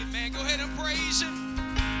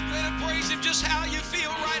just how you feel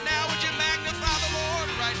right now, would you magnify the Lord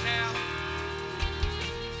right now?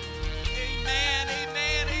 Amen,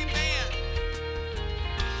 amen, amen.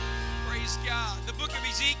 Praise God. The book of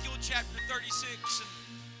Ezekiel, chapter 36.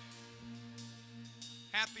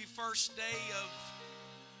 Happy first day of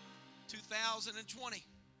 2020.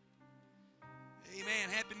 Amen.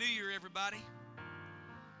 Happy New Year, everybody.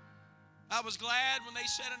 I was glad when they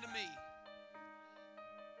said unto me,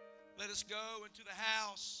 let us go into the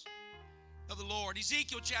house of the Lord.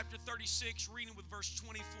 Ezekiel chapter 36, reading with verse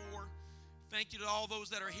 24. Thank you to all those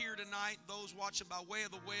that are here tonight, those watching by way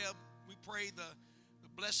of the web. We pray the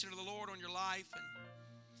blessing of the Lord on your life, and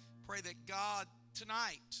pray that God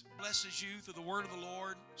tonight blesses you through the word of the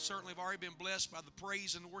Lord. Certainly have already been blessed by the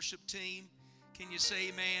praise and worship team. Can you say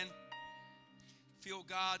amen? Feel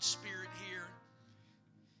God's Spirit here.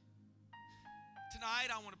 Tonight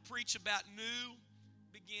I want to preach about new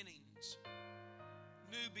beginnings.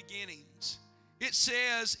 New beginnings. It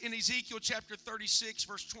says in Ezekiel chapter 36,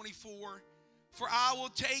 verse 24, for I will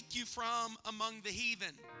take you from among the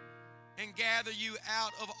heathen and gather you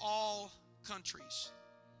out of all countries,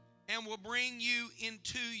 and will bring you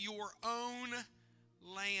into your own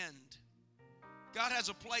land. God has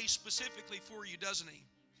a place specifically for you, doesn't He?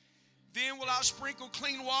 Then will I sprinkle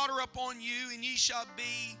clean water upon you, and ye shall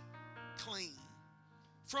be clean.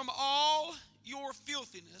 From all your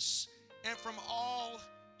filthiness and from all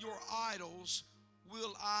your idols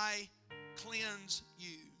will I cleanse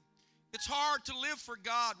you. It's hard to live for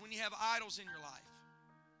God when you have idols in your life.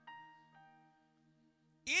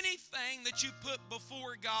 Anything that you put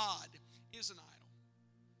before God is an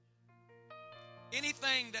idol.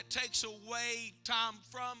 Anything that takes away time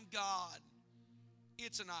from God,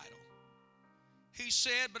 it's an idol. He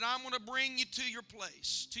said, but I'm going to bring you to your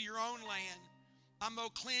place, to your own land. I'm going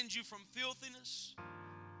to cleanse you from filthiness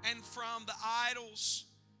and from the idols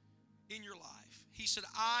in your life. He said,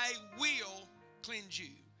 I will cleanse you.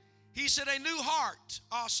 He said, a new heart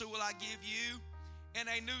also will I give you, and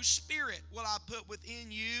a new spirit will I put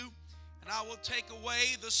within you, and I will take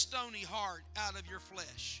away the stony heart out of your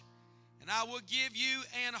flesh, and I will give you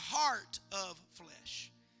an heart of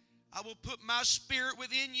flesh. I will put my spirit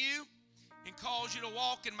within you and cause you to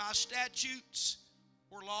walk in my statutes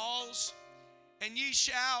or laws, and ye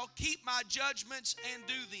shall keep my judgments and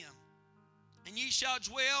do them. And ye shall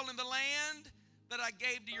dwell in the land that I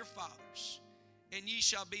gave to your fathers, and ye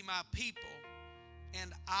shall be my people,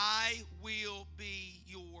 and I will be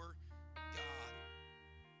your God.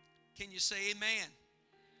 Can you say amen?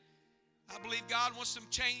 I believe God wants to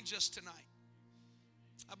change us tonight.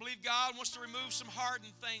 I believe God wants to remove some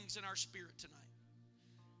hardened things in our spirit tonight.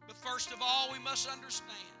 But first of all, we must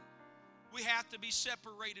understand we have to be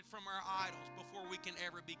separated from our idols before we can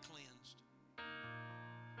ever be cleansed.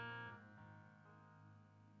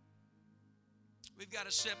 We've got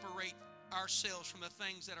to separate ourselves from the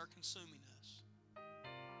things that are consuming us.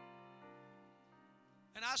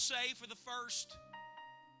 And I say for the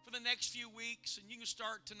next few weeks, and you can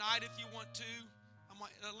start tonight if you want to. I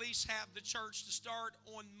might at least have the church to start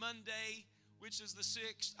on Monday, which is the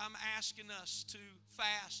 6th. I'm asking us to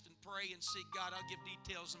fast and pray and seek God. I'll give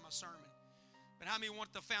details in my sermon. But how many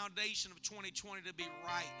want the foundation of 2020 to be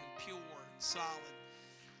right and pure and solid?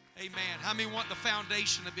 Amen. How many want the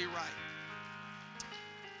foundation to be right?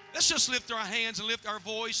 Let's just lift our hands and lift our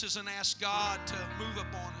voices and ask God to move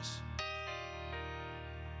upon us.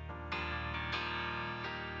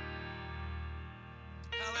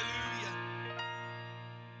 Hallelujah.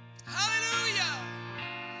 Hallelujah.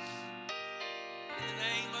 In the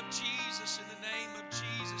name of Jesus, in the name of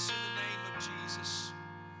Jesus, in the name of Jesus.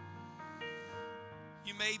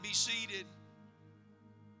 You may be seated.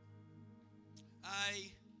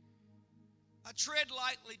 I tread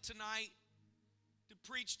lightly tonight to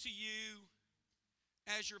preach to you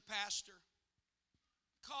as your pastor.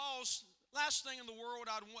 Because last thing in the world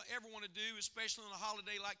I'd ever want to do, especially on a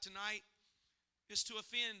holiday like tonight, is to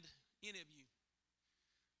offend any of you.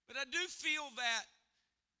 But I do feel that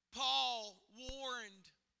Paul warned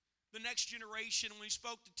the next generation when he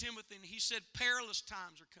spoke to Timothy, and he said perilous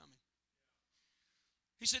times are coming.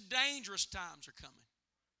 He said dangerous times are coming.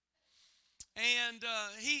 And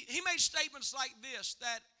he made statements like this,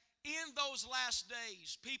 that in those last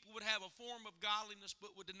days, people would have a form of godliness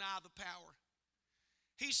but would deny the power.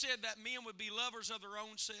 He said that men would be lovers of their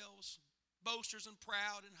own selves, boasters and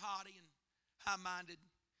proud and haughty and high-minded.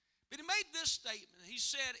 But he made this statement. He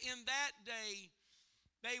said, in that day,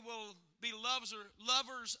 they will be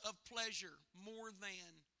lovers of pleasure more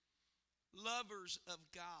than lovers of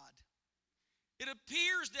God. It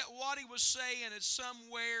appears that what he was saying is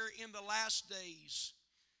somewhere in the last days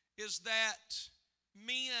is that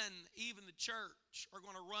men, even the church, are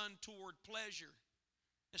going to run toward pleasure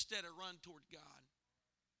instead of run toward God.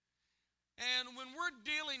 And when we're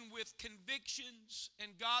dealing with convictions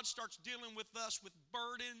and God starts dealing with us with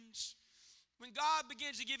burdens, when God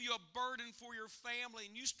begins to give you a burden for your family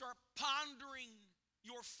and you start pondering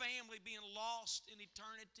your family being lost in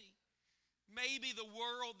eternity, maybe the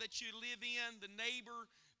world that you live in, the neighbor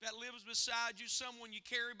that lives beside you, someone you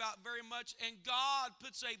care about very much, and God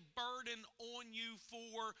puts a burden on you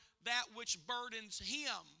for that which burdens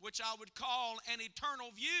him, which I would call an eternal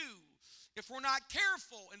view. If we're not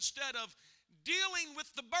careful, instead of dealing with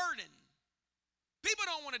the burden, people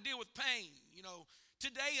don't want to deal with pain. You know,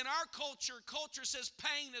 today in our culture says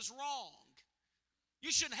pain is wrong.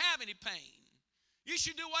 You shouldn't have any pain. You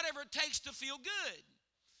should do whatever it takes to feel good.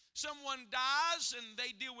 Someone dies and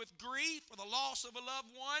they deal with grief or the loss of a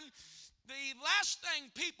loved one. The last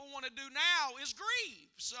thing people want to do now is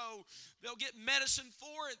grieve. So they'll get medicine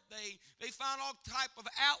for it. They find all type of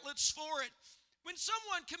outlets for it. When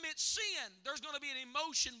someone commits sin, there's going to be an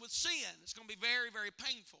emotion with sin. It's going to be very, very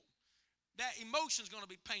painful. That emotion is going to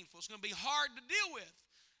be painful. It's going to be hard to deal with.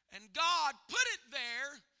 And God put it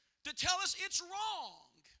there to tell us it's wrong.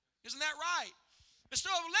 Isn't that right?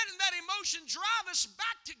 Instead of letting that emotion drive us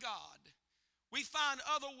back to God, we find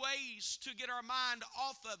other ways to get our mind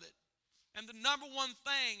off of it. And the number one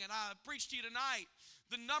thing, and I preach to you tonight,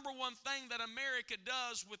 the number one thing that America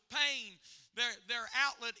does with pain, their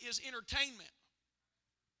outlet is entertainment.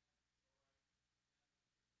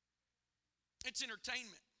 It's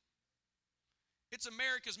entertainment. It's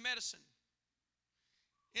America's medicine.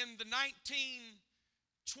 In the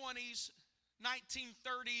 1920s,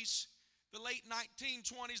 1930s, the late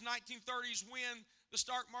 1920s, 1930s, when the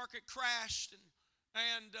stock market crashed,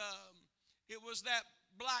 and it was that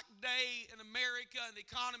black day in America, and the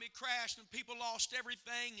economy crashed, and people lost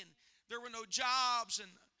everything, and there were no jobs,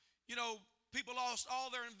 and, you know, people lost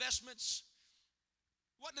all their investments.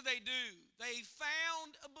 What did they do? They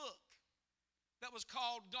found a book that was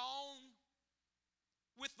called Gone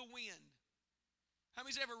with the Wind. How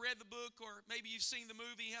many's ever read the book, or maybe you've seen the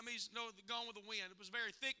movie? How many's know Gone with the Wind? It was a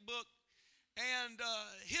very thick book. And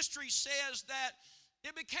history says that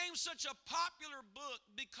it became such a popular book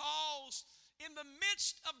because in the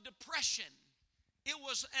midst of depression, it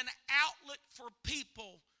was an outlet for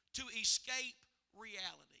people to escape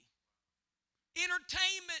reality.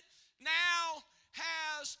 Entertainment now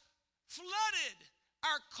has flooded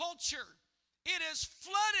our culture. It has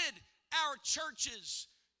flooded our churches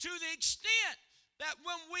to the extent that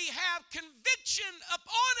when we have conviction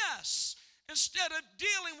upon us, instead of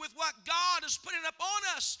dealing with what God is putting up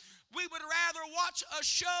on us, we would rather watch a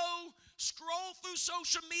show, scroll through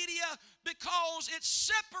social media, because it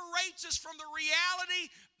separates us from the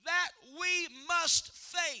reality that we must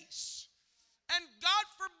face. And God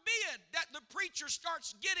forbid that the preacher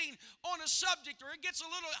starts getting on a subject, or it gets a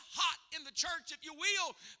little hot in the church, if you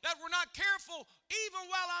will, that we're not careful. Even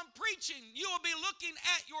while I'm preaching, you will be looking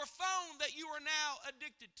at your phone that you are now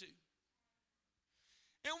addicted to.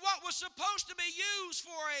 And what was supposed to be used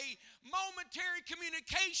for a momentary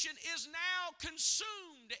communication is now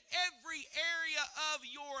consumed every area of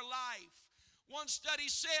your life. One study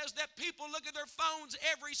says that people look at their phones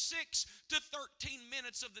every 6 to 13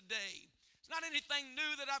 minutes of the day. It's not anything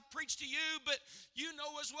new that I've preached to you, but you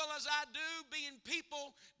know as well as I do, being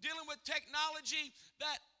people dealing with technology,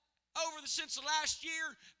 that since the last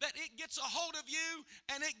year, that it gets a hold of you,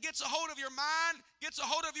 and it gets a hold of your mind, gets a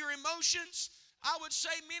hold of your emotions. I would say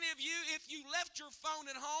many of you, if you left your phone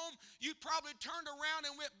at home, you probably turned around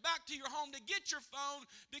and went back to your home to get your phone,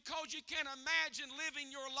 because you can't imagine living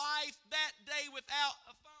your life that day without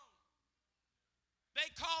a phone. They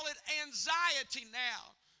call it anxiety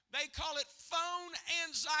now. They call it phone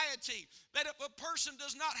anxiety. That if a person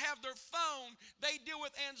does not have their phone, they deal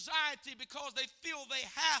with anxiety because they feel they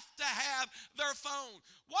have to have their phone.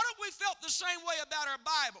 What if we felt the same way about our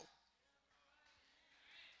Bible?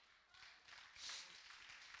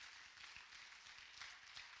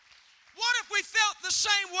 What if we felt the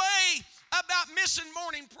same way about missing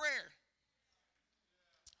morning prayer?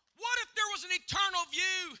 What if there was an eternal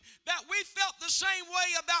view that we felt the same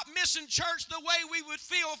way about missing church the way we would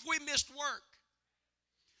feel if we missed work?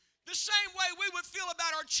 The same way we would feel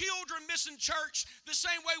about our children missing church, the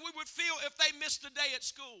same way we would feel if they missed a day at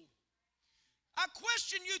school. I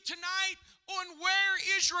question you tonight on where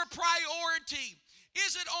is your priority?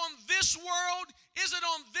 Is it on this world? Is it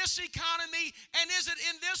on this economy? And is it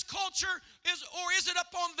in this culture? Or is it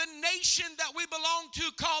upon the nation that we belong to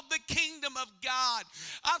called the kingdom of God?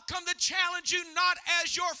 I've come to challenge you not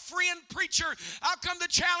as your friend preacher. I've come to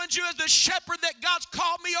challenge you as the shepherd that God's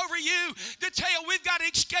called me over you, to tell you, we've got to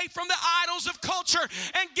escape from the idols of culture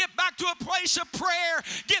and get back to a place of prayer,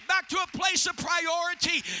 get back to a place of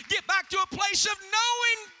priority, get back to a place of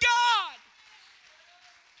knowing God.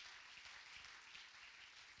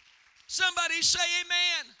 Somebody say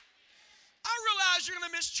amen. I realize you're going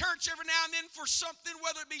to miss church every now and then for something,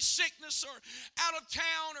 whether it be sickness or out of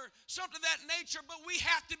town or something of that nature, but we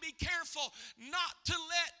have to be careful not to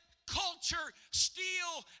let culture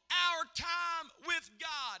steal our time with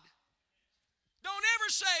God. Don't ever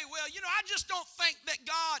say, well, I just don't think that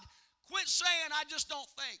God. Quit saying, I just don't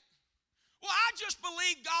think. Well, I just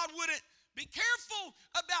believe God wouldn't. Be careful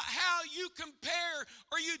about how you compare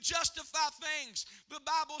or you justify things. The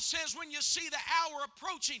Bible says when you see the hour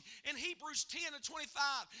approaching, in Hebrews 10 and 25,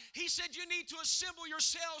 he said you need to assemble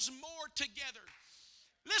yourselves more together.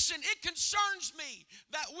 Listen, it concerns me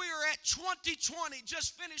that we are at 2020,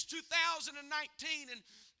 just finished 2019, and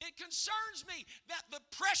it concerns me that the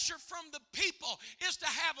pressure from the people is to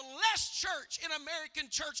have less church in American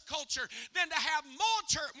church culture than to have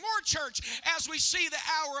more church as we see the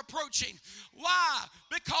hour approaching. Why?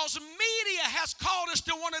 Because media has called us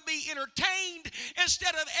to want to be entertained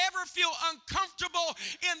instead of ever feel uncomfortable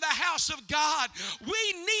in the house of God. We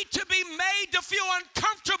need to be made to feel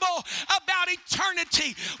uncomfortable about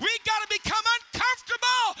eternity. We've got to become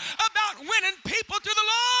uncomfortable about winning people to the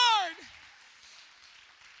Lord.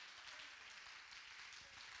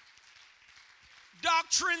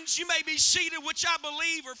 Doctrines, you may be seated, which I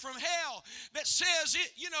believe are from hell, that says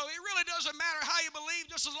it really doesn't matter how you believe,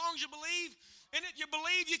 just as long as you believe. And if you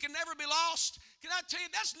believe, you can never be lost. Can I tell you,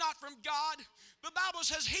 that's not from God. The Bible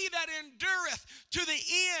says, he that endureth to the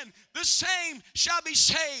end, the same shall be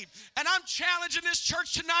saved. And I'm challenging this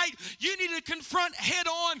church tonight. You need to confront head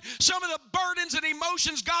on some of the burdens and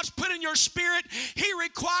emotions God's put in your spirit. He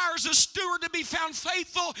requires a steward to be found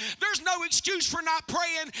faithful. There's no excuse for not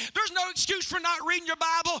praying. There's no excuse for not reading your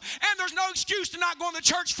Bible. And there's no excuse to not going to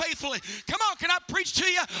church faithfully. Come on, can I preach to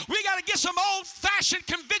you? We got to get some old-fashioned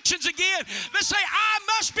convictions again that say, I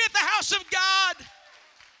must be at the house of God.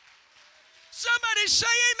 Somebody say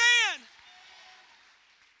amen.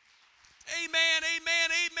 Amen, amen,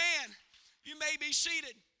 amen. You may be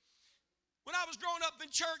seated. When I was growing up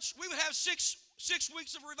in church, we would have six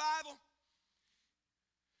weeks of revival.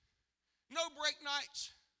 No break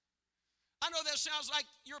nights. I know that sounds like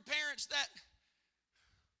your parents that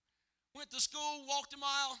went to school, walked a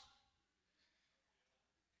mile,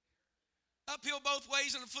 uphill both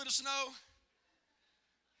ways in a foot of snow.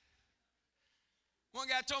 One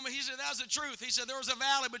guy told me, he said, that was the truth. He said, there was a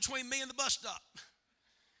valley between me and the bus stop.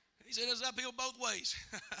 He said, it was uphill both ways.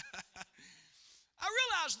 I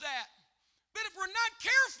realize that. But if we're not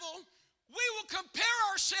careful, we will compare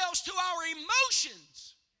ourselves to our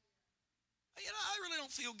emotions. I really don't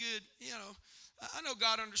feel good. I know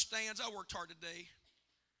God understands. I worked hard today.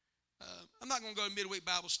 I'm not going to go to midweek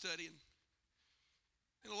Bible study.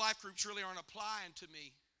 And the life groups really aren't applying to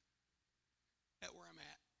me at where I'm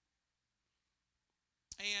at.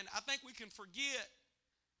 And I think we can forget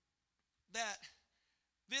that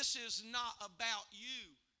this is not about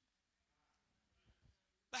you.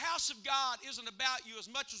 The house of God isn't about you as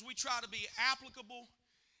much as we try to be applicable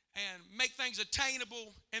and make things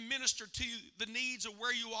attainable and minister to the needs of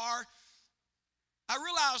where you are. I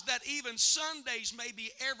realize that even Sundays,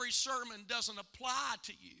 maybe every sermon doesn't apply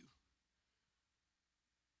to you.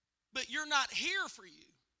 But you're not here for you.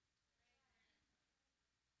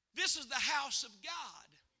 This is the house of God.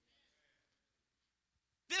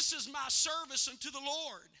 This is my service unto the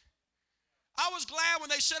Lord. I was glad when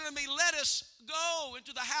they said unto me, let us go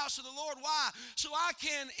into the house of the Lord. Why? So I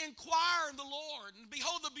can inquire in the Lord and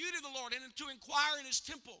behold the beauty of the Lord and to inquire in his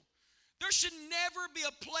temple. There should never be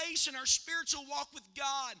a place in our spiritual walk with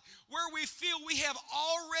God where we feel we have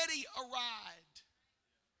already arrived.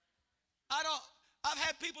 I've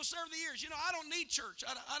had people say over the years, I don't need church.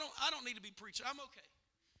 I don't need to be preaching. I'm okay.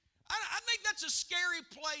 I think that's a scary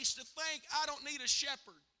place to think I don't need a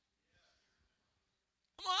shepherd.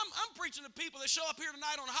 I'm preaching to people that show up here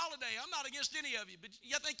tonight on holiday. I'm not against any of you, but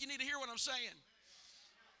I think you need to hear what I'm saying.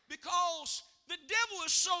 Because the devil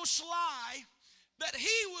is so sly that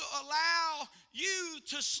he will allow you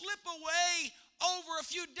to slip away over a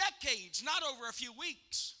few decades, not over a few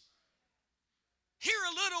weeks. Here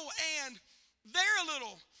a little and there a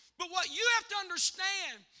little. But what you have to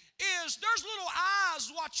understand is there's little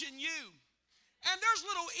eyes watching you, and there's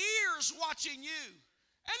little ears watching you.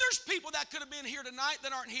 And there's people that could have been here tonight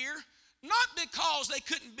that aren't here, not because they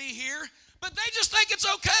couldn't be here, but they just think it's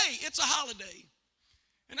okay. It's a holiday.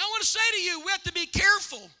 And I want to say to you, we have to be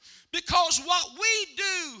careful, because what we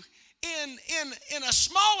do in a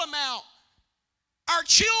small amount, our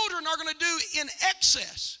children are going to do in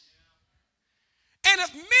excess. And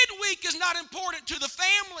if midweek is not important to the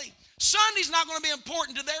family, Sunday's not going to be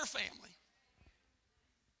important to their family.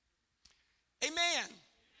 Amen.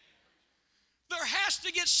 There has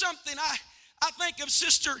to get something. I think of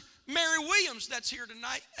Sister Mary Williams that's here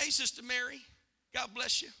tonight. Hey, Sister Mary, God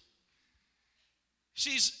bless you.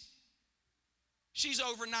 She's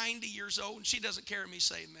over 90 years old, and she doesn't care me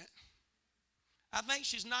saying that. I think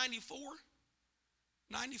she's 94.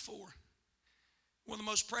 94. One of the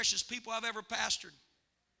most precious people I've ever pastored.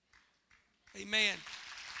 Amen.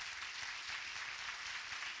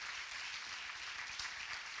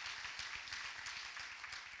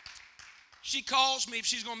 She calls me if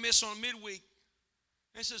she's going to miss on midweek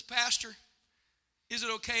and says, Pastor, is it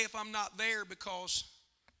okay if I'm not there because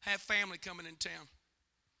I have family coming in town?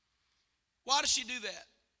 Why does she do that?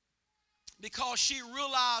 Because she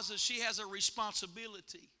realizes she has a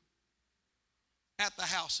responsibility at the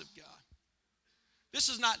house of God. This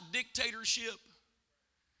is not dictatorship.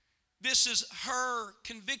 This is her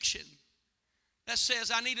conviction that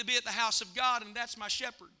says, I need to be at the house of God, and that's my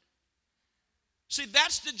shepherd. See,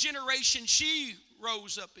 that's the generation she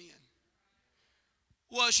rose up in.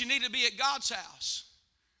 Was you need to be at God's house.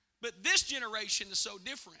 But this generation is so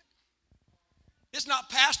different. It's not,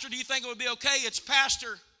 Pastor, do you think it would be okay? It's,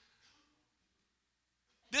 Pastor,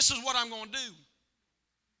 this is what I'm going to do.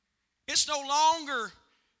 It's no longer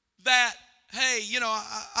that, hey,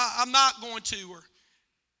 I'm not going to. Or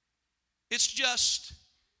it's just,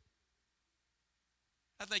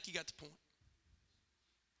 I think you got the point.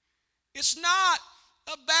 It's not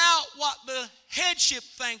about what the headship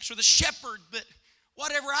thinks or the shepherd, but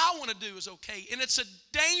whatever I want to do is okay. And it's a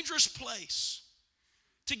dangerous place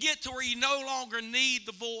to get to where you no longer need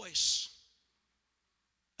the voice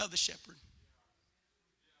of the shepherd.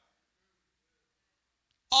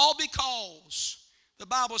 All because the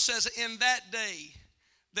Bible says in that day,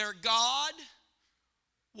 their God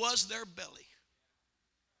was their belly.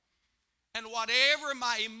 And whatever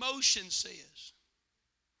my emotion says,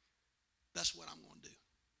 that's what I'm going to do.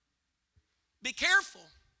 Be careful,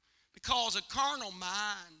 because a carnal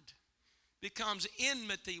mind becomes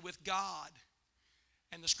enmity with God.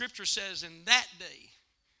 And the scripture says in that day,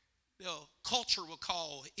 the culture will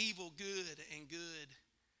call evil good and good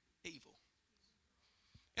evil.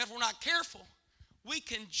 If we're not careful, we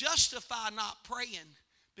can justify not praying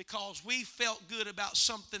because we felt good about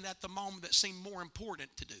something at the moment that seemed more important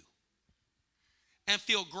to do. And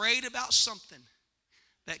feel great about something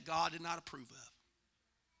that God did not approve of.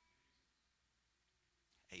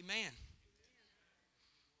 Amen.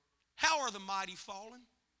 How are the mighty fallen?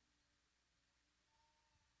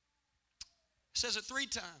 It says it 3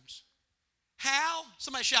 times. How?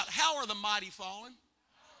 Somebody shout, how are the mighty fallen?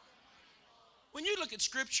 When you look at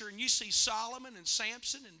Scripture and you see Solomon and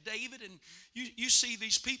Samson and David and you see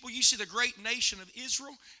these people, you see the great nation of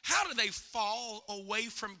Israel, how do they fall away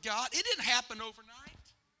from God? It didn't happen overnight.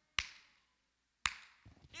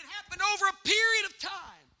 It happened over a period of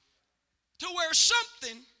time to where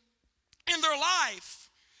something in their life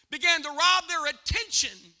began to rob their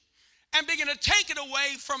attention and began to take it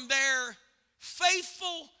away from their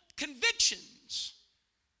faithful convictions.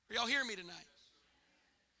 Are y'all hearing me tonight?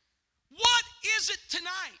 What is it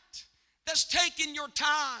tonight that's taking your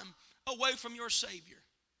time away from your Savior?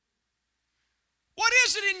 What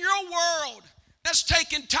is it in your world that's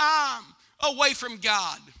taking time away from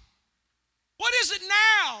God? What is it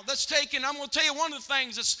now that's taking, I'm going to tell you one of the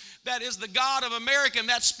things that is the God of America, and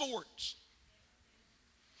that's sports.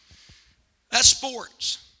 That's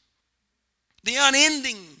sports. The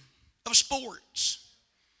unending of sports.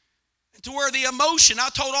 To where the emotion, I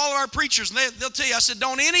told all of our preachers, and they'll tell you, I said,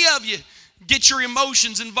 don't any of you get your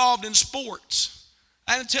emotions involved in sports.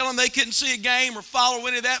 I didn't tell them they couldn't see a game or follow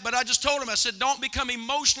any of that, but I just told them, I said, don't become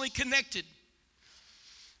emotionally connected.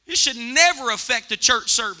 It should never affect the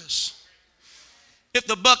church service if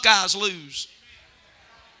the Buckeyes lose.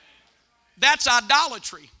 That's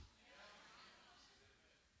idolatry.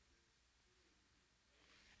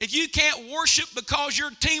 If you can't worship because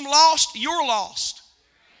your team lost, you're lost.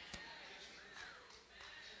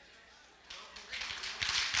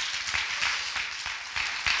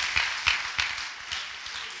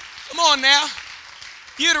 Come on now.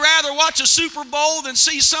 You'd rather watch a Super Bowl than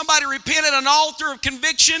see somebody repent at an altar of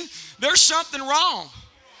conviction. There's something wrong.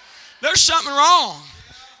 There's something wrong.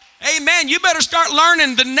 Amen. You better start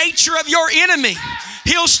learning the nature of your enemy.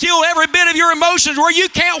 He'll steal every bit of your emotions where you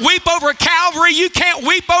can't weep over Calvary. You can't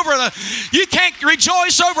you can't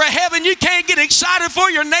rejoice over heaven. You can't get excited for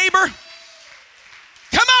your neighbor.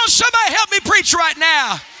 Come on, somebody help me preach right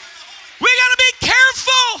now. We got to be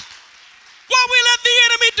careful what we let the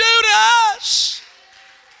enemy do to us.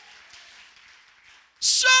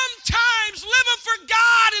 Sometimes living for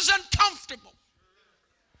God is uncomfortable.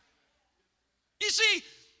 You see,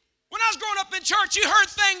 when I was growing up in church, you heard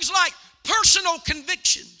things like personal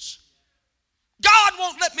convictions. God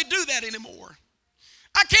won't let me do that anymore.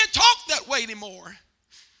 I can't talk that way anymore.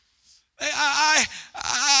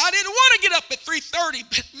 I didn't want to get up at 3:30,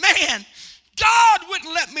 but man, God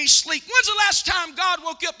wouldn't let me sleep. When's the last time God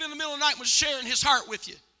woke up in the middle of the night and was sharing his heart with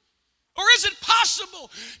you? Or is it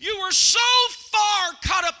possible you were so far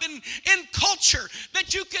caught up in culture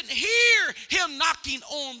that you couldn't hear him knocking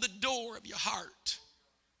on the door of your heart?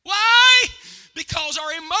 Why? Because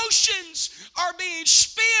our emotions are being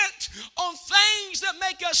spent on things that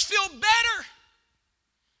make us feel better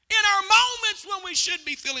in our moments when we should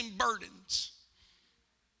be feeling burdens.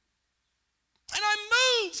 And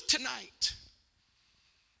I moved tonight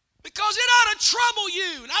because it ought to trouble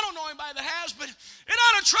you, and I don't know anybody that has, but it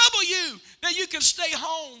ought to trouble you that you can stay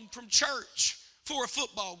home from church for a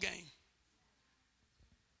football game.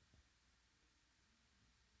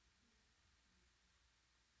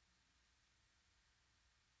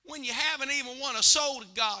 When you haven't even won a soul to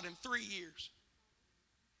God in 3 years.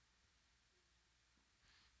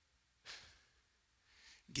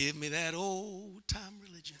 Give me that old time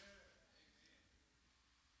religion.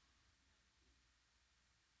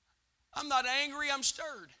 I'm not angry, I'm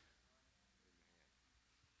stirred.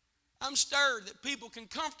 I'm stirred that people can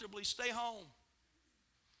comfortably stay home.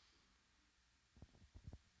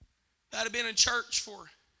 That have been in church for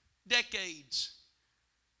decades.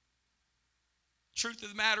 Truth of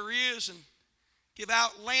the matter is, and give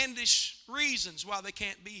outlandish reasons why they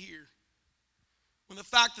can't be here. When the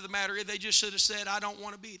fact of the matter is, they just should have said, I don't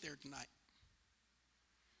want to be there tonight.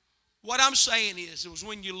 What I'm saying is, it was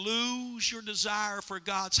when you lose your desire for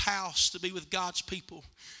God's house to be with God's people,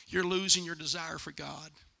 you're losing your desire for God.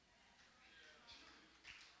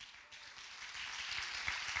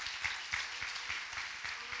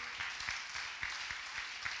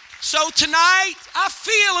 So tonight, I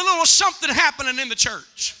feel a little something happening in the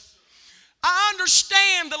church. I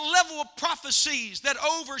understand the level of prophecies that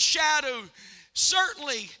overshadow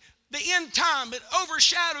certainly the end time. It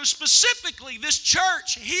overshadows specifically this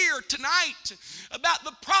church here tonight about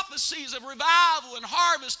the prophecies of revival and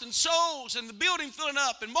harvest and souls and the building filling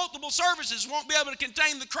up and multiple services won't be able to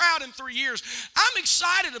contain the crowd in 3 years. I'm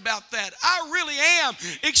excited about that. I really am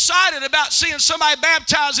excited about seeing somebody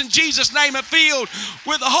baptized in Jesus' name and filled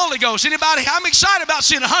with the Holy Ghost. Anybody? I'm excited about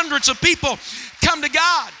seeing hundreds of people come to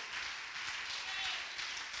God.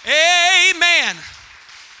 Amen.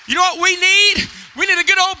 You know what we need? We need a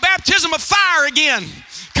good old baptism of fire again.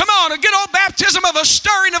 Come on, a good old baptism of a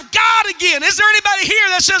stirring of God again. Is there anybody here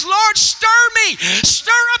that says, Lord, stir me.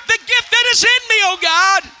 Stir up the gift that is in me, oh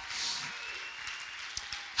God.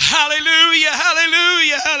 Hallelujah,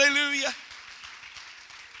 hallelujah, hallelujah.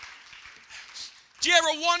 Do you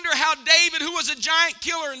ever wonder how David, who was a giant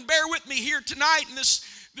killer, and bear with me here tonight in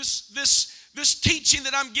this teaching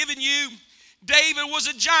that I'm giving you, David was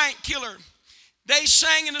a giant killer. They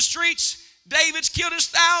sang in the streets, David's killed his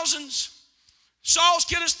thousands. Saul's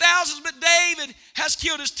killed his thousands, but David has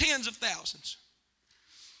killed his tens of thousands.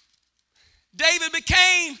 David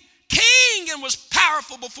became king and was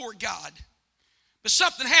powerful before God. But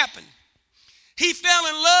something happened. He fell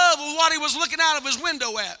in love with what he was looking out of his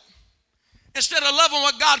window at instead of loving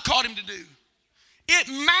what God called him to do. It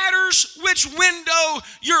matters which window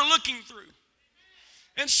you're looking through.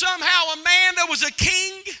 And somehow a man that was a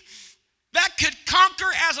king that could conquer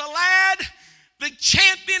as a lad, the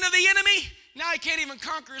champion of the enemy, now he can't even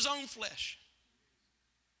conquer his own flesh.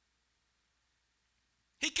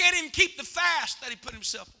 He can't even keep the fast that he put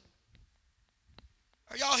himself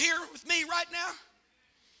on. Are y'all here with me right now?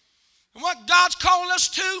 And what God's calling us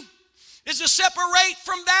to is to separate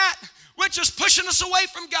from that which is pushing us away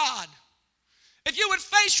from God. If you would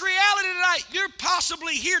face reality tonight, you're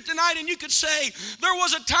possibly here tonight and you could say, there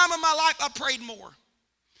was a time in my life I prayed more.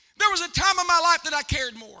 There was a time in my life that I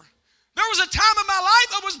cared more. There was a time in my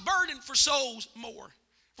life I was burdened for souls more.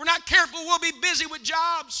 If we're not careful, we'll be busy with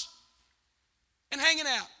jobs and hanging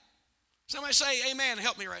out. Somebody say amen,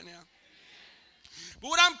 help me right now. But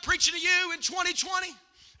what I'm preaching to you in 2020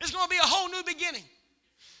 is going to be a whole new beginning.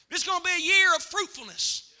 It's going to be a year of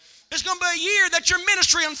fruitfulness. It's going to be a year that your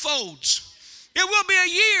ministry unfolds. It will be a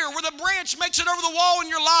year where the branch makes it over the wall in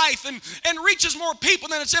your life and reaches more people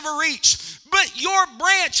than it's ever reached. But your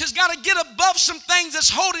branch has got to get above some things that's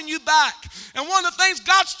holding you back. And one of the things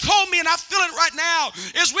God's told me, and I feel it right now,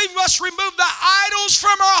 is we must remove the idols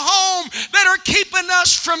from our home that are keeping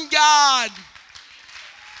us from God.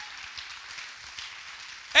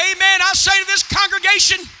 Amen. I say to this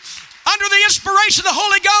congregation, under the inspiration of the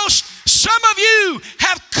Holy Ghost, some of you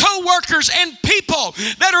have co-workers and people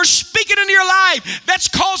that are speaking into your life that's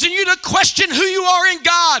causing you to question who you are in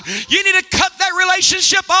God. You need to cut that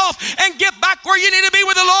relationship off and get back where you need to be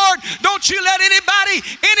with the Lord. Don't you let anybody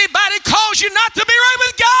cause you not to be right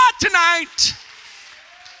with God tonight.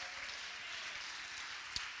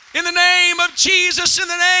 In the name of Jesus, in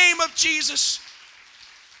the name of Jesus.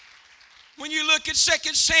 When you look at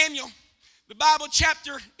 2 Samuel, the Bible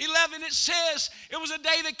chapter 11, it says it was a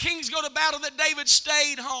day that kings go to battle that David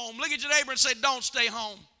stayed home. Look at your neighbor and say, don't stay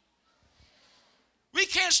home. We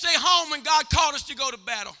can't stay home when God called us to go to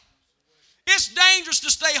battle. It's dangerous to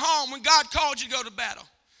stay home when God called you to go to battle.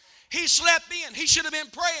 He slept in. He should have been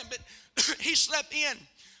praying, but he slept in.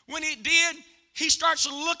 When he did, he starts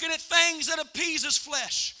looking at things that appease his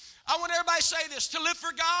flesh. I want everybody to say this. To live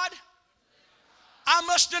for God, I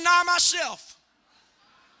must deny myself.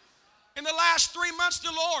 In the last 3 months,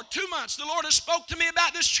 2 months, the Lord has spoke to me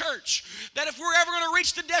about this church, that if we're ever going to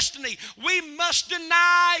reach the destiny, we must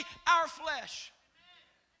deny our flesh.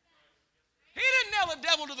 He didn't nail the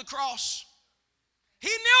devil to the cross. He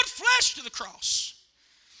nailed flesh to the cross.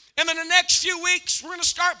 And in the next few weeks, we're going to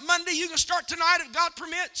start Monday. You can start tonight if God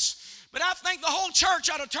permits. But I think the whole church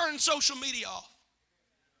ought to turn social media off.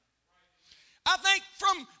 I think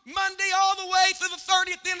from Monday all the way through the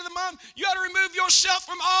 30th, at the end of the month, you ought to remove yourself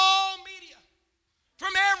from all media,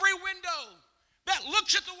 from every window that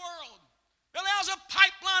looks at the world, that allows a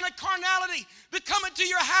pipeline of carnality to come into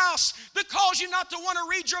your house that cause you not to want to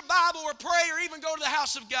read your Bible or pray or even go to the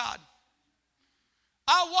house of God.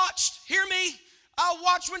 I watched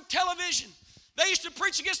when television, they used to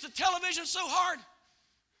preach against the television so hard.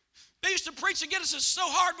 They used to preach against it so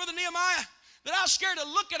hard, Brother Nehemiah, that I was scared to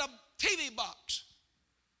look at a TV box.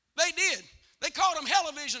 They did. They called them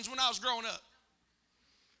televisions when I was growing up.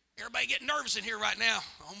 Everybody getting nervous in here right now.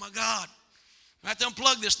 Oh my God. I have to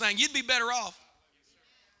unplug this thing. You'd be better off.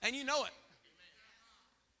 And you know it.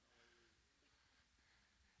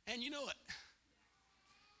 And you know it.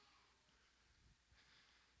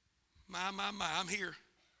 My, I'm here.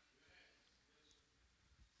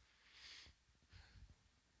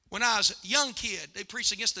 When I was a young kid, they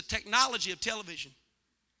preached against the technology of television.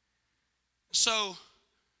 So,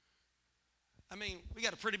 we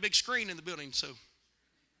got a pretty big screen in the building, so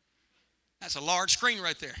that's a large screen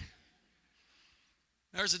right there.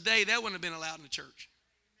 There's a day that wouldn't have been allowed in the church.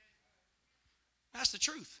 That's the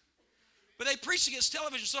truth. But they preached against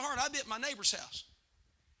television so hard, I'd be at my neighbor's house,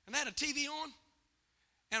 and they had a TV on,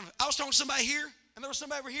 and if I was talking to somebody here, and there was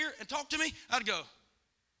somebody over here and talked to me, I'd go.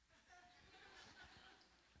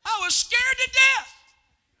 I was scared to death.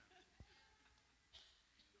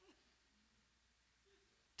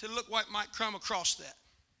 To look what might come across that.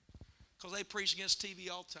 Because they preach against TV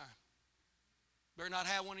all the time. Better not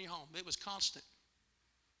have one in your home. It was constant.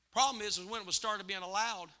 Problem is when it was started being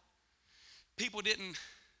allowed, people didn't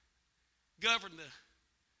govern the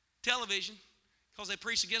television because they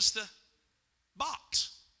preached against the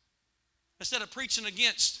box. Instead of preaching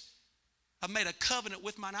against, I've made a covenant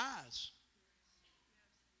with mine eyes.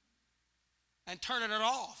 And turning it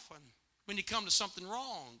off and when you come to something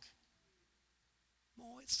wrong.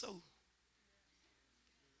 Boy, it's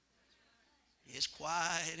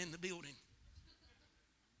quiet in the building.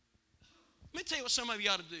 Let me tell you what some of you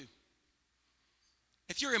ought to do.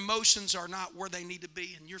 If your emotions are not where they need to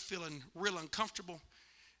be and you're feeling real uncomfortable,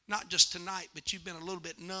 not just tonight, but you've been a little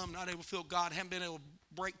bit numb, not able to feel God, haven't been able to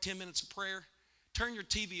break 10 minutes of prayer, turn your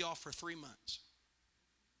TV off for 3 months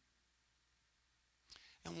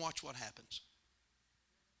and watch what happens.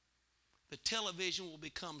 The television will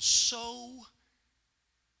become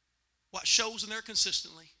what shows in there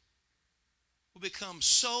consistently will become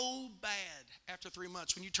so bad after 3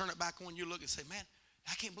 months. When you turn it back on, you look and say, man,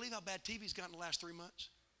 I can't believe how bad TV's gotten in the last 3 months.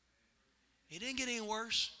 It didn't get any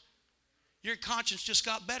worse. Your conscience just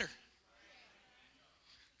got better.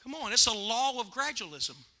 Come on, it's a law of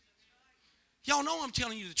gradualism. Y'all know I'm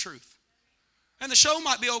telling you the truth. And the show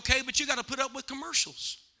might be okay, but you got to put up with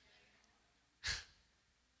commercials.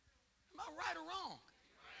 Am I right or wrong?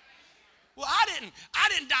 Well, I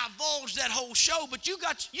didn't divulge that whole show, but you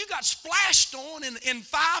got splashed on in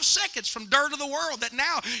 5 seconds from dirt of the world that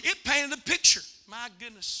now it painted a picture. My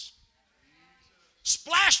goodness.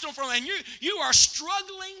 Splashed on from it. And you are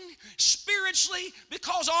struggling spiritually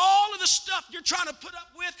because all of the stuff you're trying to put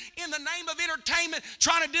up with in the name of entertainment,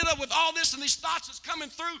 trying to deal with all this and these thoughts that's coming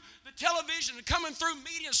through the television and coming through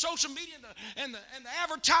media and social media and the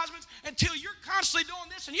advertisements until you're constantly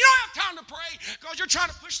doing this and you don't have time to pray because you're trying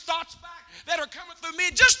to push thoughts back that are coming through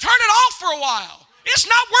me. Just turn it off for a while. It's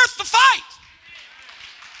not worth the fight.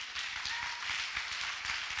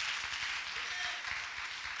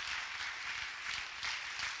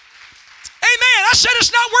 I said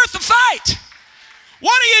it's not worth the fight.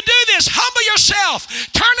 Why do you do this? Humble yourself.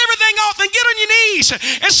 Turn everything off and get on your knees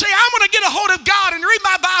and say, I'm going to get a hold of God and read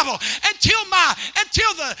my Bible until I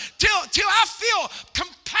feel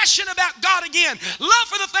compassion about God again, love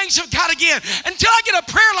for the things of God again, until I get a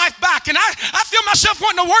prayer life back and I feel myself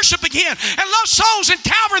wanting to worship again and love souls and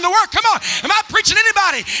Calvary and the Word. Come on. Am I preaching to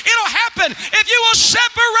anybody? It'll happen if you will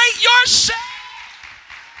separate yourself.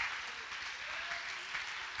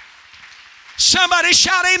 Somebody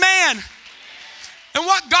shout amen. And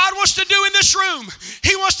what God wants to do in this room,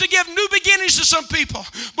 He wants to give new beginnings to some people.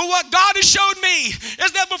 But what God has showed me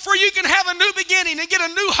is that before you can have a new beginning and get a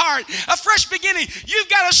new heart, a fresh beginning, you've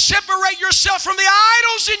got to separate yourself from the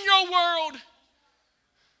idols in your world.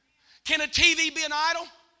 Can a TV be an idol?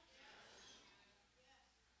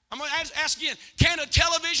 I'm going to ask again. Can a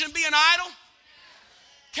television be an idol?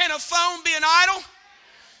 Can a phone be an idol?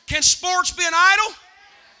 Can sports be an idol?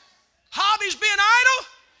 Hobbies be an idol?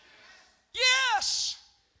 Yes.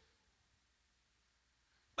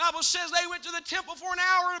 Bible says they went to the temple for an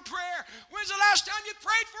hour of prayer. When's the last time you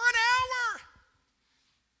prayed for an hour?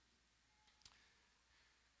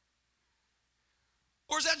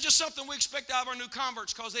 Or is that just something we expect out of our new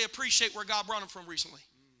converts because they appreciate where God brought them from recently?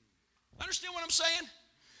 Understand what I'm saying?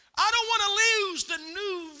 I don't want to lose the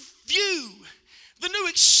new view, the new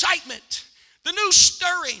excitement, the new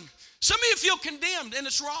stirring. Some of you feel condemned, and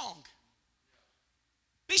it's wrong.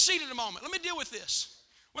 Be seated a moment. Let me deal with this.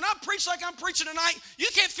 When I preach like I'm preaching tonight, you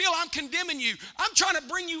can't feel I'm condemning you. I'm trying to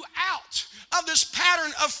bring you out of this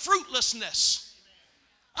pattern of fruitlessness.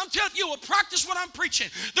 I'm telling you, will practice what I'm preaching.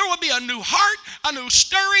 There will be a new heart, a new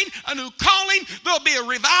stirring, a new calling. There will be a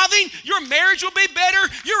reviving. Your marriage will be better.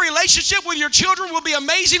 Your relationship with your children will be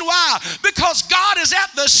amazing. Why? Because God is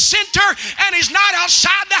at the center and He's not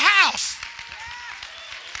outside the house.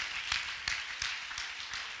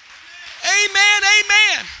 Amen,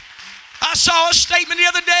 amen. I saw a statement the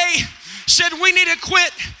other day, said we need to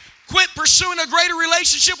quit pursuing a greater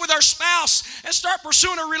relationship with our spouse and start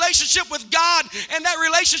pursuing a relationship with God, and that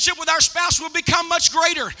relationship with our spouse will become much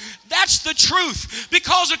greater. That's the truth,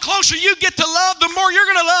 because the closer you get to love, the more you're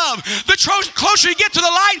going to love. The closer you get to the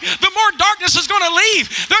light, the more darkness is going to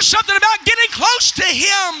leave. There's something about getting close to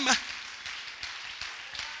Him.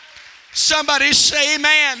 Somebody say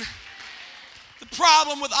amen. The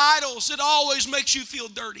problem with idols, it always makes you feel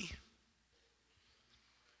dirty.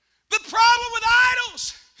 The problem with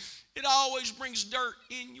idols, it always brings dirt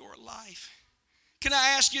in your life. Can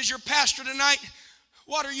I ask you as your pastor tonight,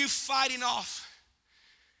 what are you fighting off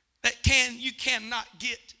that you cannot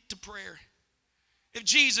get to prayer? If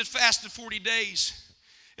Jesus fasted 40 days,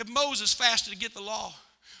 if Moses fasted to get the law,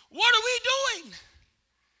 what are we doing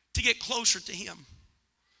to get closer to Him?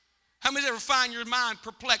 How many ever find your mind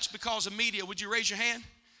perplexed because of media? Would you raise your hand?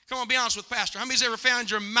 Come on, be honest with Pastor. How many's ever found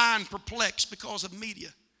your mind perplexed because of media?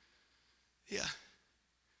 Yeah.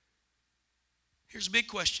 Here's a big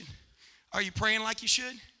question. Are you praying like you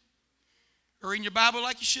should? Or reading your Bible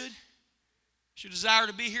like you should? Is your desire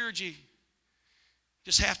to be here, or do you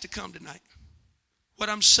just have to come tonight? What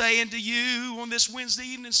I'm saying to you on this Wednesday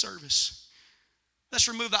evening service, let's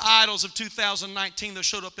remove the idols of 2019 that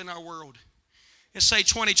showed up in our world. And say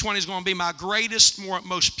 2020 is going to be my greatest,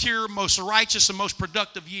 most pure, most righteous, and most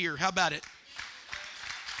productive year. How about it?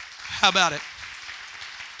 How about it?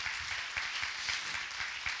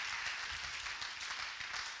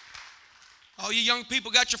 All you young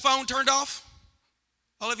people got your phone turned off?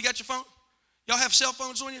 All of you got your phone? Y'all have cell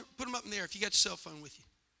phones on you? Put them up in there if you got your cell phone with you.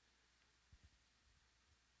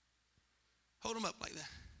 Hold them up like that.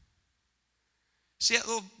 See that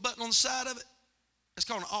little button on the side of it? That's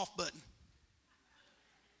called an off button.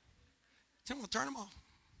 Tell them to turn them off.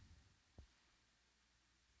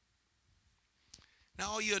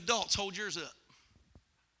 Now all you adults, hold yours up.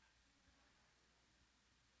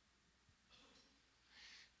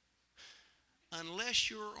 Unless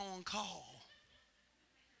you're on call.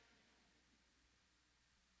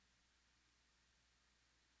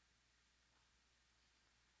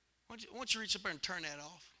 Why don't you reach up there and turn that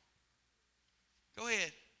off? Go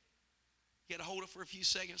ahead. You got to hold it for a few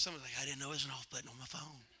seconds. Someone's like, I didn't know there was an off button on my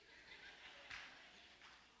phone.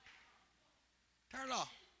 Turn it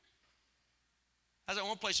off. I was at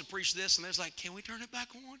one place to preach this, and they was like, can we turn it back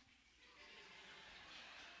on?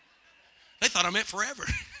 They thought I meant forever.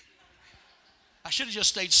 I should have just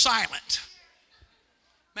stayed silent.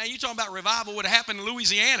 Man, you talking about revival would have happened in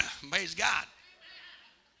Louisiana. Praise God.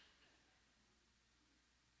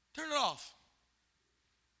 Turn it off.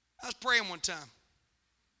 I was praying one time.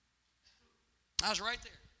 I was right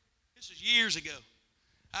there. This was years ago.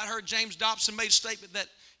 I heard James Dobson made a statement that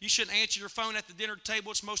you shouldn't answer your phone at the dinner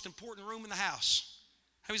table. It's the most important room in the house.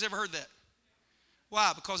 Have you ever heard that?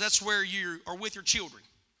 Why? Because that's where you are with your children.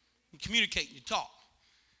 You communicate and you talk.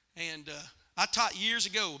 And I taught years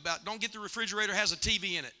ago about don't get the refrigerator has a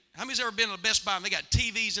TV in it. How many's ever been to Best Buy and they got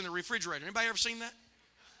TVs in the refrigerator? Anybody ever seen that?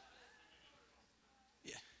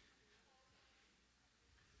 Yeah.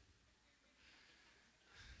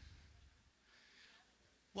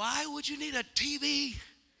 Why would you need a TV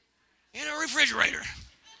in a refrigerator?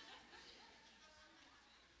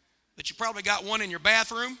 But you probably got one in your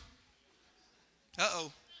bathroom.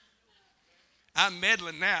 Uh-oh. I'm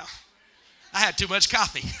meddling now. I had too much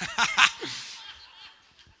coffee.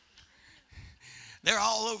 They're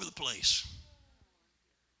all over the place.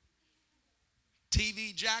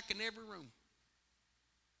 TV jack in every room.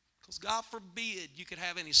 Because God forbid you could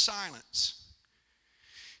have any silence.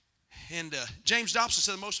 And James Dobson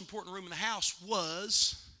said the most important room in the house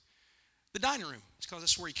was the dining room. It's because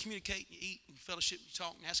that's where you communicate, you eat, you fellowship, you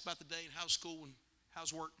talk, and ask about the day and how's school and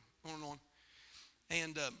how's work, on and on.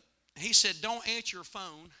 And he said, don't answer your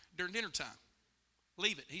phone during dinner time.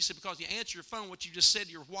 Leave it. He said, because you answer your phone, what you just said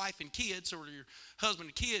to your wife and kids or to your husband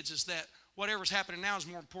and kids is that whatever's happening now is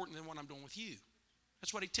more important than what I'm doing with you.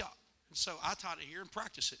 That's what he taught. And so I taught it here and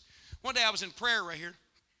practiced it. One day I was in prayer right here,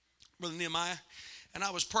 Brother Nehemiah, and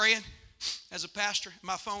I was praying as a pastor.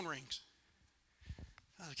 My phone rings.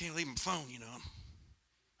 I can't leave my phone, you know.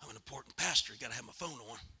 I'm an important pastor. You got to have my phone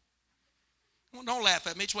on. Well, don't laugh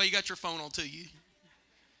at me. It's why you got your phone on too.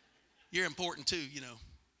 You're important too, you know.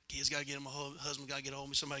 Kids got to get them a hold, husband got to get a hold of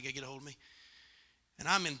me, somebody got to get a hold of me. And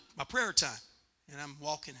I'm in my prayer time, and I'm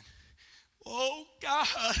walking, and oh, God.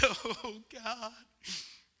 I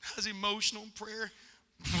was emotional in prayer.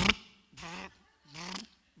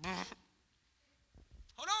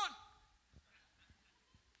 Hold on.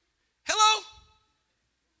 Hello?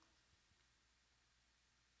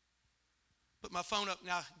 Put my phone up.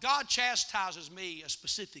 Now, God chastises me a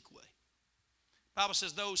specific way. The Bible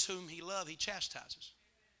says those whom he loves, he chastises.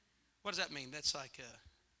 What does that mean? That's like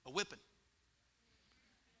a whipping.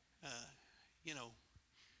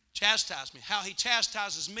 Chastise me. How he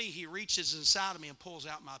chastises me, he reaches inside of me and pulls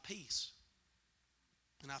out my peace.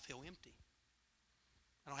 And I feel empty.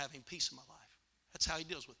 I don't have any peace in my life. That's how he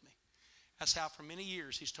deals with me. That's how for many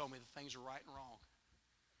years he's told me that things are right and wrong.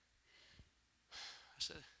 I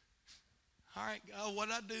said, all right, God,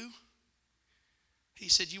 what'd I do? He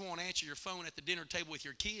said, you won't answer your phone at the dinner table with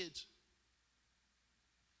your kids.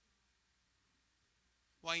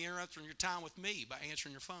 Why are you interrupting your time with me by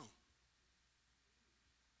answering your phone?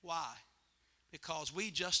 Why? Because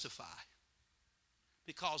we justify.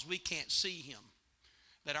 Because we can't see him.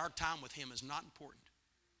 That our time with him is not important.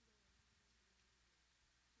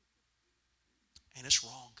 And it's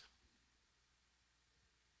wrong.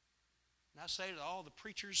 And I say to all the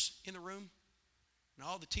preachers in the room, and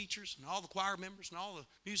all the teachers, and all the choir members, and all the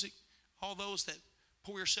music, all those that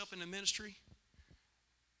pour yourself into ministry,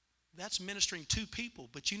 that's ministering to people,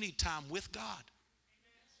 but you need time with God.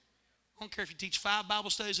 I don't care if you teach 5 Bible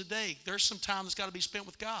studies a day. There's some time that's got to be spent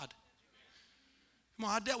with God. Come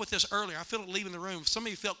on, I dealt with this earlier. I feel it leaving the room. Some of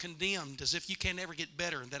you felt condemned as if you can never get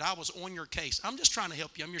better, that I was on your case. I'm just trying to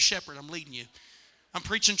help you. I'm your shepherd. I'm leading you. I'm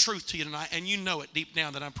preaching truth to you tonight, and you know it deep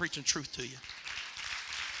down that I'm preaching truth to you.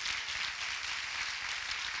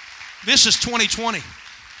 This is 2020.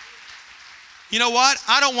 You know what?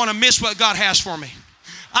 I don't want to miss what God has for me.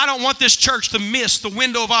 I don't want this church to miss the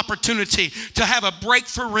window of opportunity to have a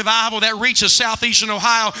breakthrough revival that reaches southeastern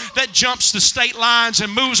Ohio, that jumps the state lines and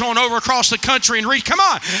moves on over across the country and reach. Come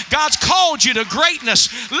on, God's called you to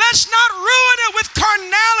greatness. Let's not ruin it with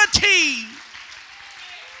carnality.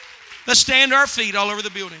 Let's stand to our feet all over the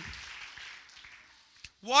building.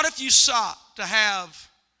 What if you sought to have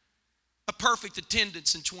a perfect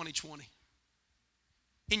attendance in 2020?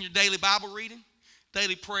 In your daily Bible reading,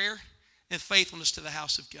 daily prayer, and faithfulness to the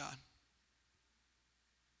house of God.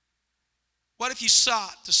 What if you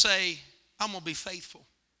sought to say, I'm going to be faithful?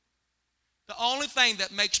 The only thing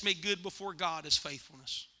that makes me good before God is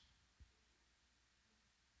faithfulness.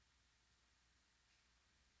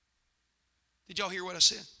 Did y'all hear what I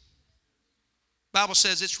said? The Bible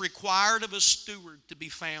says it's required of a steward to be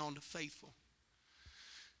found faithful.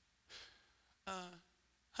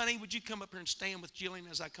 Honey, would you come up here and stand with Jillian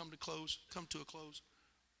as I come to a close?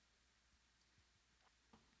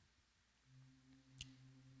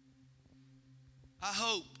 I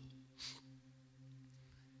hope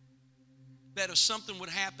that if something would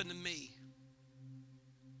happen to me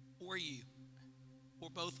or you or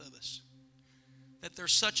both of us, that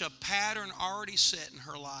there's such a pattern already set in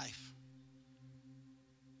her life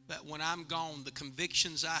that when I'm gone, the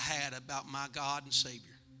convictions I had about my God and Savior,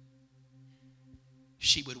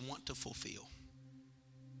 she would want to fulfill.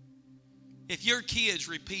 If your kids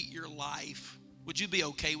repeat your life, would you be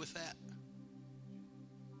okay with that?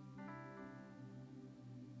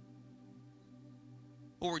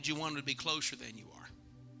 Or would you want them to be closer than you are?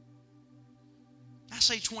 I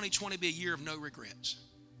say 2020 be a year of no regrets.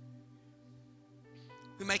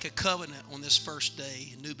 We make a covenant on this first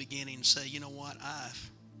day, a new beginning, and say, you know what,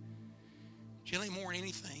 Jillian, more than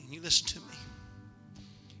anything, you listen to me.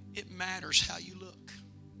 It matters how you look.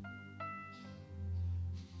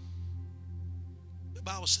 The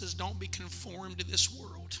Bible says, don't be conformed to this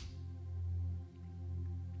world.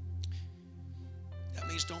 That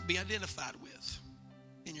means don't be identified with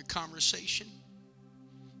in your conversation,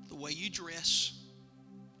 the way you dress,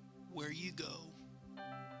 where you go,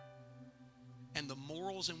 and the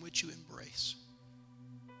morals in which you embrace.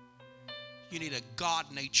 You need a God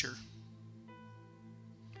nature.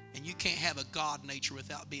 And you can't have a God nature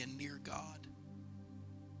without being near God.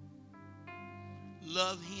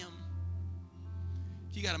 Love Him.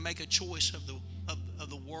 If you got to make a choice of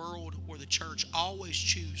the world or the church, always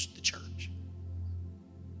choose the church.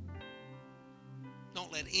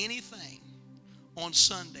 Don't let anything on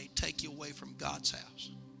Sunday take you away from God's house.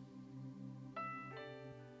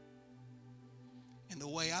 And the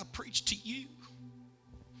way I preach to you,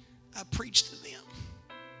 I preach to them.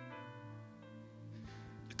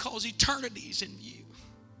 Because eternity is in view.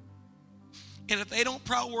 And if they don't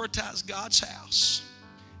prioritize God's house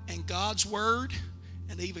and God's word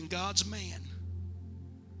and even God's man,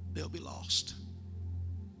 they'll be lost.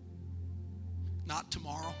 Not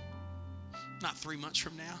tomorrow, not 3 months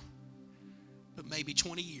from now, but maybe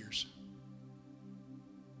 20 years.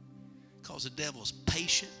 Because the devil's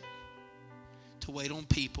patient to wait on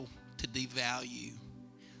people to devalue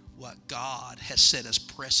what God has set as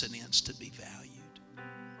precedence to be valued.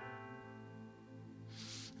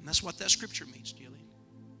 And that's what that scripture means, Jillian.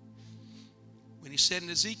 When he said in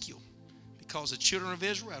Ezekiel, because the children of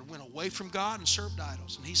Israel went away from God and served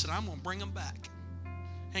idols. And he said, I'm going to bring them back.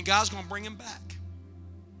 And God's going to bring them back.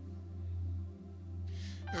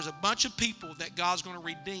 There's a bunch of people that God's going to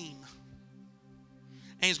redeem.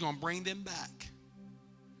 And He's going to bring them back.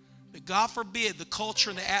 But God forbid the culture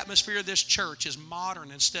and the atmosphere of this church is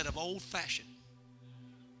modern instead of old-fashioned.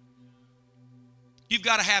 You've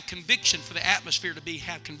got to have conviction for the atmosphere to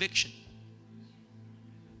have conviction.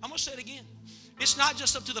 I'm going to say it again. It's not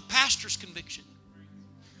just up to the pastor's conviction.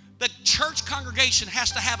 The church congregation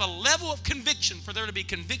has to have a level of conviction for there to be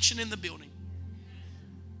conviction in the building.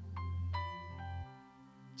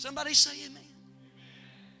 Somebody say amen.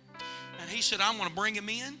 And he said, I'm going to bring them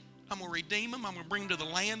in. I'm going to redeem them. I'm going to bring them to the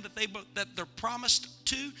land that they're promised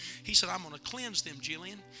to. He said, I'm going to cleanse them,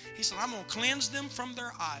 Jillian. He said, I'm going to cleanse them from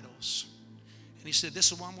their idols. And he said,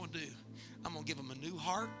 this is what I'm going to do. I'm going to give them a new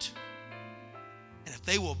heart. And if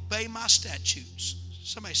they will obey my statutes,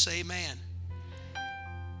 somebody say amen.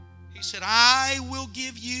 He said, I will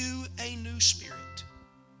give you a new spirit.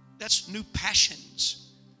 That's new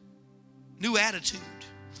passions, new attitude.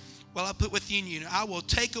 Well, I put within you, I will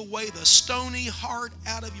take away the stony heart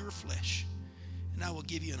out of your flesh, and I will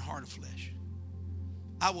give you a heart of flesh.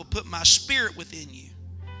 I will put my spirit within you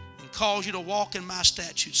and cause you to walk in my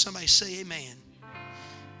statutes. Somebody say amen.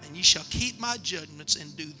 And ye shall keep my judgments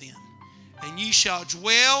and do them. And ye shall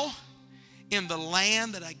dwell in the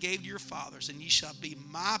land that I gave to your fathers, and ye shall be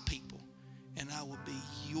my people, and I will be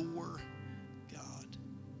your God.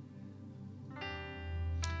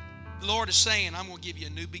 The Lord is saying, I'm going to give you a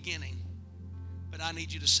new beginning, but I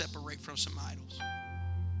need you to separate from some idols. How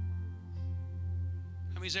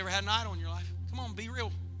many's ever had an idol in your life? Come on, be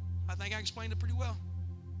real. I think I explained it pretty well.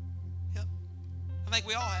 Yep. I think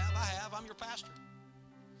we all have. I have. I'm your pastor.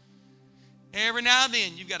 Every now and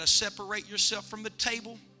then, you've got to separate yourself from the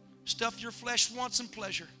table, stuff your flesh wants and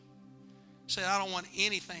pleasure. Say, I don't want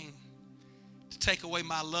anything to take away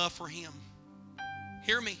my love for Him.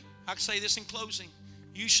 Hear me. I can say this in closing.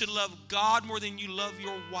 You should love God more than you love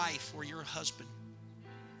your wife or your husband.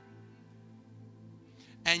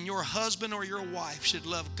 And your husband or your wife should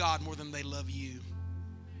love God more than they love you.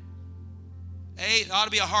 Hey, there ought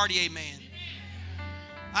to be a hearty amen.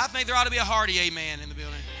 I think there ought to be a hearty amen in the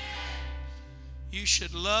building. You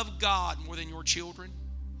should love God more than your children.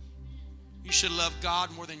 You should love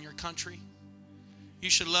God more than your country. You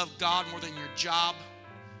should love God more than your job.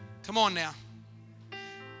 Come on now.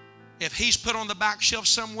 If He's put on the back shelf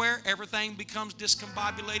somewhere, everything becomes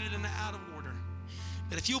discombobulated and out of order.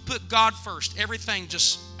 But if you'll put God first, everything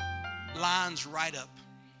just lines right up.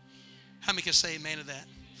 How many can say amen to that?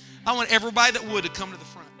 I want everybody that would to come to the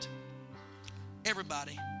front.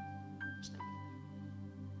 Everybody.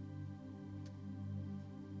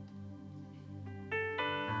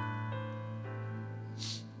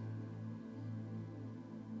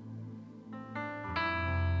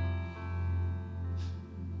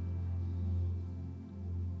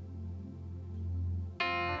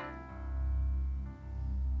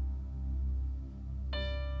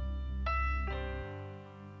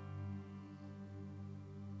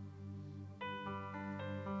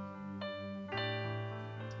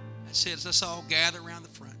 It says, let's all gather around the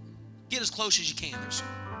front. Get as close as you can. There's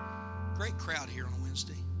a great crowd here on a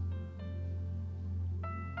Wednesday.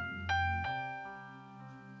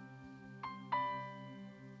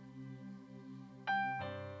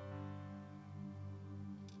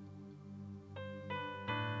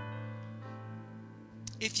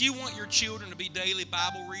 If you want your children to be daily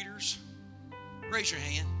Bible readers, raise your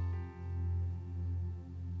hand.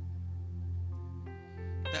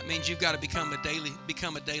 That means you've got to become a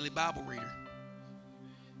daily Bible reader.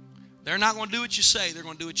 They're not going to do what you say, they're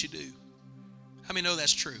going to do what you do. How many know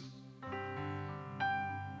that's true?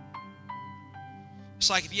 It's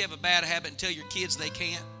like if you have a bad habit and tell your kids they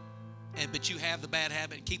can't, but you have the bad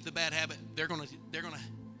habit and keep the bad habit, they're going to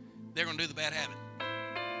do the bad habit.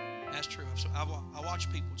 That's true. I watch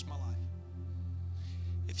people. It's my life.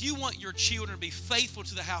 If you want your children to be faithful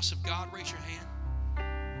to the house of God, raise your hand.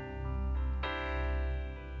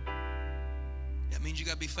 That means you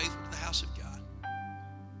got to be faithful to the house of God.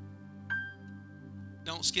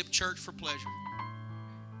 Don't skip church for pleasure.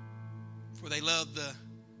 For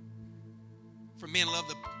men love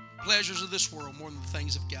the pleasures of this world more than the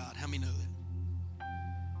things of God. How many know that?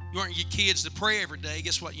 You want your kids to pray every day,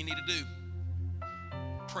 guess what you need to do?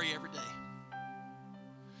 Pray every day.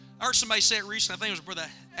 I heard somebody say it recently. I think it was Brother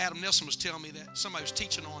Adam Nelson was telling me that somebody was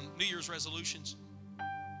teaching on New Year's resolutions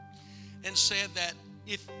and said that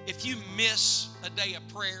if you miss a day of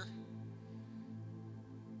prayer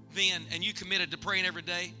and you committed to praying every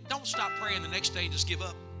day, don't stop praying the next day and just give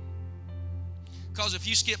up. Because if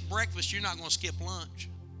you skip breakfast, you're not going to skip lunch.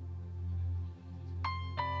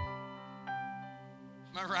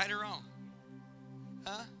 Am I right or wrong?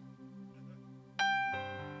 Huh?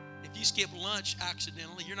 If you skip lunch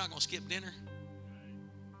accidentally, you're not going to skip dinner.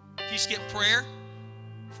 If you skip prayer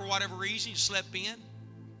for whatever reason, you slept in,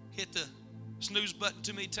 hit the snooze button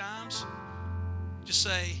too many times, just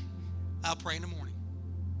say, I'll pray in the morning.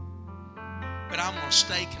 But I'm going to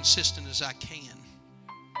stay consistent as I can.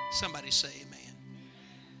 Somebody say amen.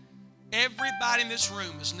 Everybody in this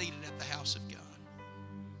room is needed at the house of God.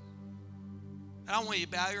 I want you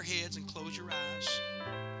to bow your heads and close your eyes.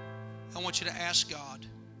 I want you to ask God,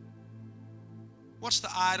 what's the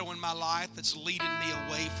idol in my life that's leading me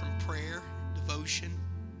away from prayer, devotion,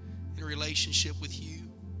 and relationship with you?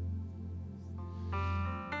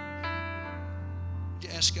 Would you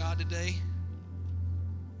ask God today?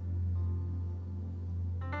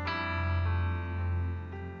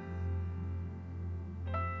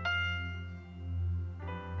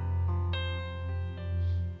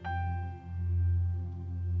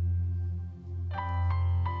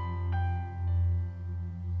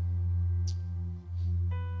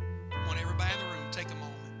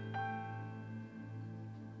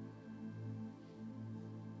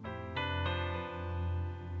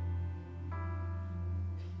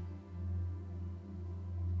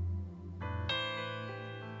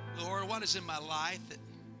 Lord, what is in my life that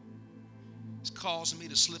is causing me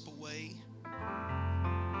to slip away?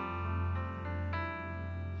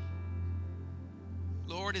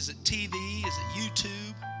 Lord, is it TV? Is it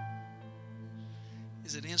YouTube?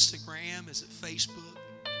 Is it Instagram? Is it Facebook?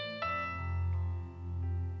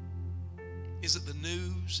 Is it the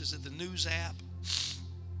news? Is it the news app?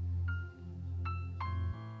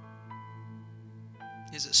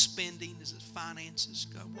 Is it spending? Is it finances?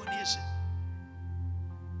 God, what is it?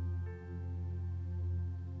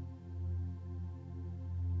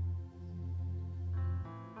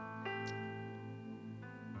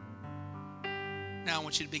 Now I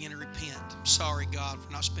want you to begin to repent. I'm sorry, God,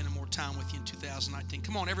 for not spending more time with you in 2019.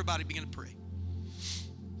 Come on, everybody begin to pray.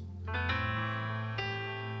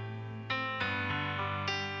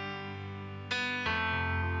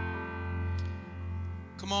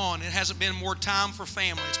 Come on, it hasn't been more time for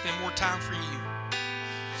family. It's been more time for you.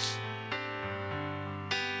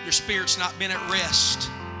 Your spirit's not been at rest.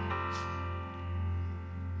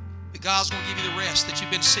 But God's going to give you the rest that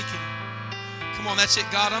you've been seeking. Come on, that's it.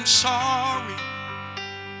 God, I'm sorry.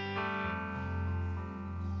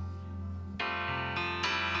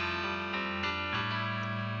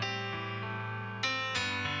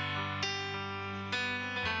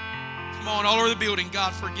 Come on, all over the building,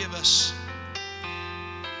 God, forgive us.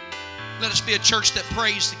 Let us be a church that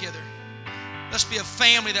prays together. Let's be a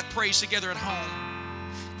family that prays together at home.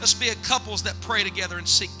 Let's be a couples that pray together and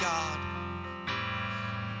seek God.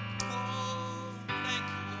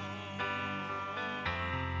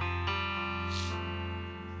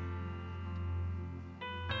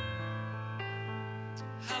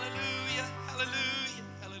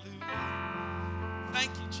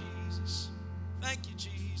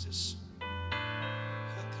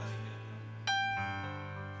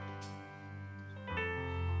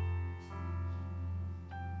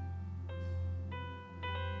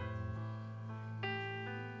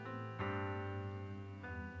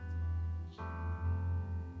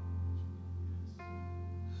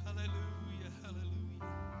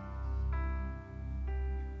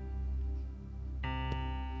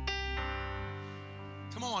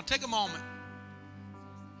 Come on, take a moment.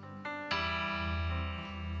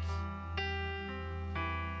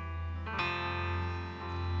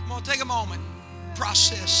 Come on, take a moment.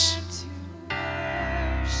 Process.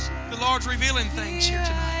 The Lord's revealing things here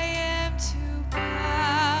tonight.